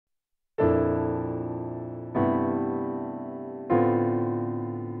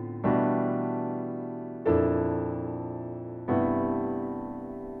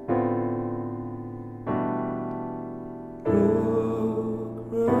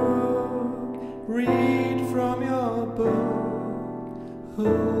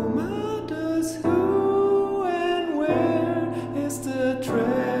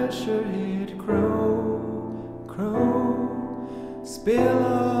spill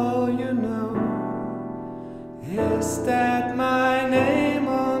all you know. Is that my name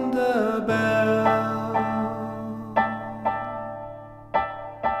on the bell?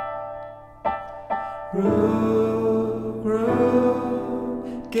 Rook,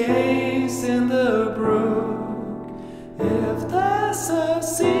 rook, gaze in the brook. If there's a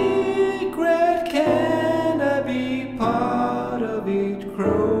secret, can I be part of it?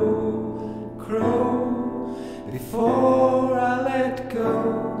 Crow, crow, before I let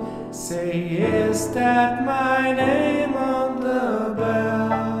go. Say, is that my name on the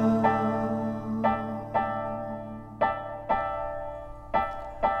bell?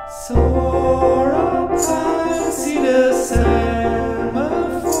 Soar up high, see the semaphore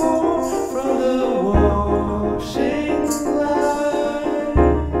from the washing line.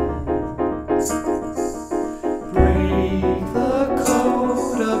 Break the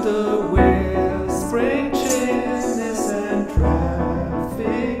code of the whispering chimneys and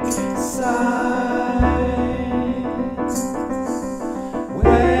traffic signs.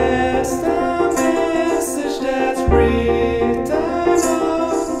 Where's the message that's written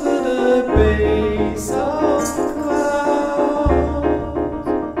under the base of clouds?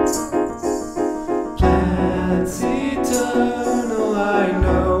 Plans eternal, I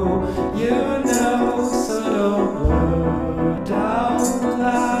know, you know, so don't blurt out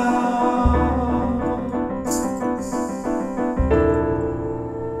loud.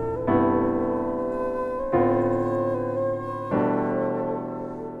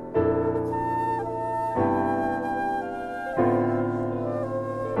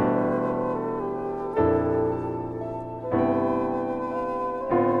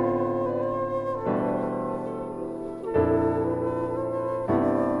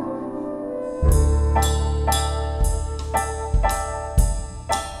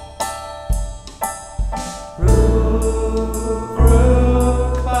 Rook,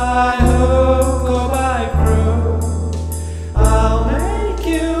 rook, by hook or by crook, I'll make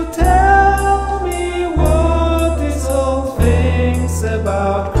you tell me what this whole thing's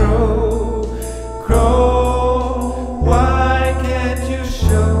about. Crow, crow, why can't you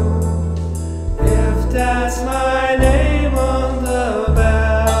show if that's my name on the bell?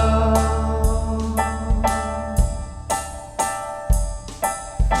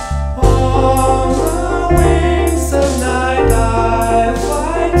 On the wings of night I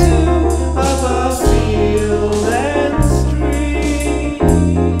fly to above field and street.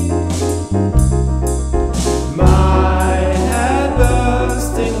 My head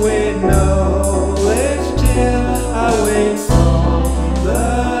bursting with knowledge till I wake from the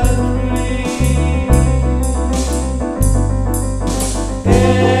dream.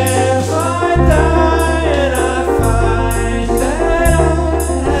 If I die and I find that I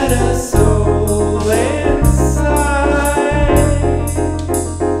had a soul inside,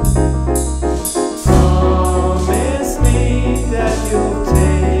 promise me that you'll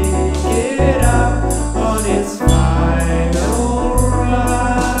take it up on its final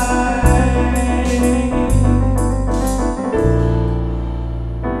ride.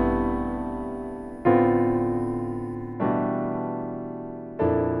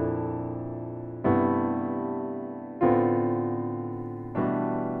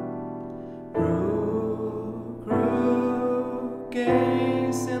 Rook, rook,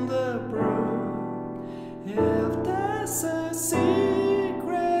 gaze in the brook. If there's a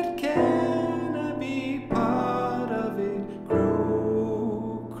secret, can I be part of it?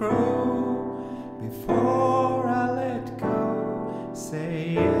 Crow, crow, before I let go.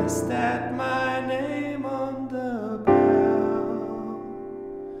 Say, is that